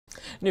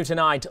New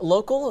tonight,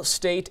 local,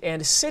 state,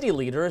 and city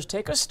leaders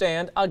take a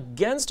stand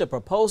against a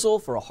proposal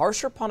for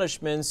harsher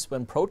punishments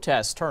when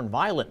protests turn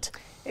violent.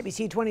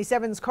 ABC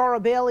 27's Cara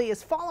Bailey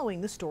is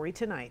following the story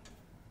tonight.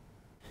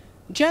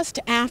 Just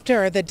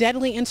after the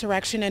deadly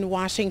insurrection in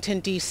Washington,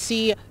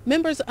 D.C.,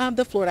 members of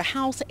the Florida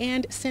House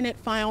and Senate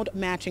filed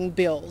matching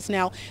bills.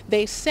 Now,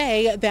 they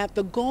say that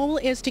the goal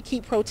is to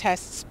keep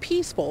protests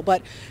peaceful,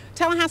 but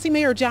Tallahassee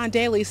Mayor John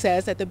Dailey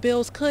says that the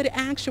bills could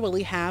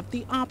actually have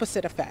the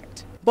opposite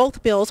effect.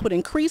 Both bills would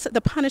increase the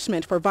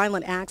punishment for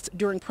violent acts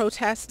during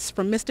protests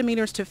from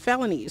misdemeanors to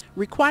felonies,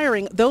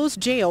 requiring those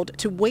jailed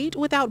to wait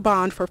without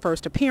bond for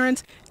first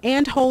appearance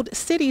and hold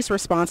cities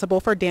responsible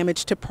for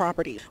damage to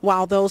property.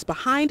 While those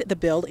behind the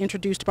bill,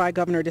 introduced by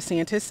Governor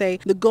DeSantis, say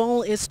the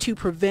goal is to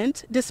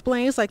prevent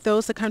displays like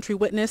those the country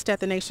witnessed at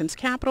the nation's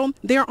capital,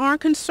 there are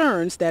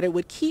concerns that it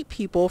would keep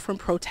people from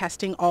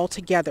protesting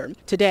altogether.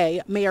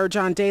 Today, Mayor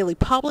John Dailey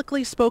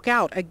publicly spoke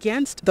out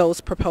against those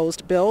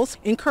proposed bills,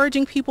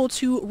 encouraging people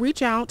to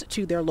reach out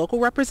to their local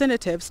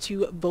representatives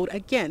to vote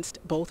against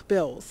both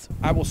bills.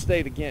 I will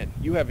state again,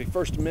 you have a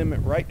First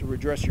Amendment right to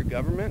redress your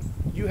government.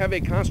 You have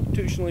a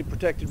constitutionally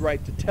protected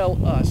right to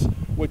tell us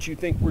what you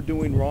think we're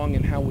doing wrong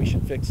and how we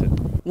should fix it.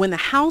 When the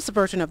House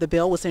version of the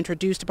bill was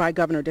introduced by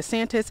Governor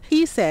DeSantis,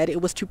 he said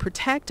it was to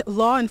protect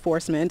law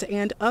enforcement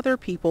and other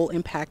people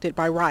impacted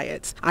by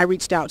riots. I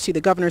reached out to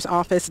the governor's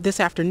office this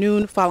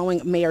afternoon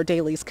following Mayor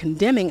Dailey's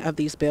condemning of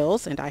these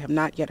bills, and I have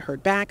not yet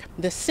heard back.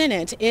 The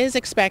Senate is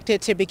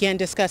expected to begin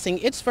discussing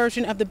its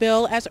version of the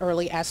bill as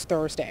early as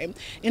Thursday.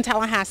 In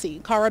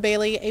Tallahassee, Cara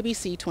Bailey,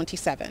 ABC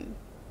 27.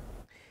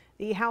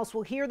 The House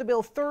will hear the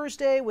bill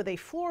Thursday with a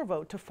floor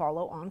vote to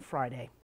follow on Friday.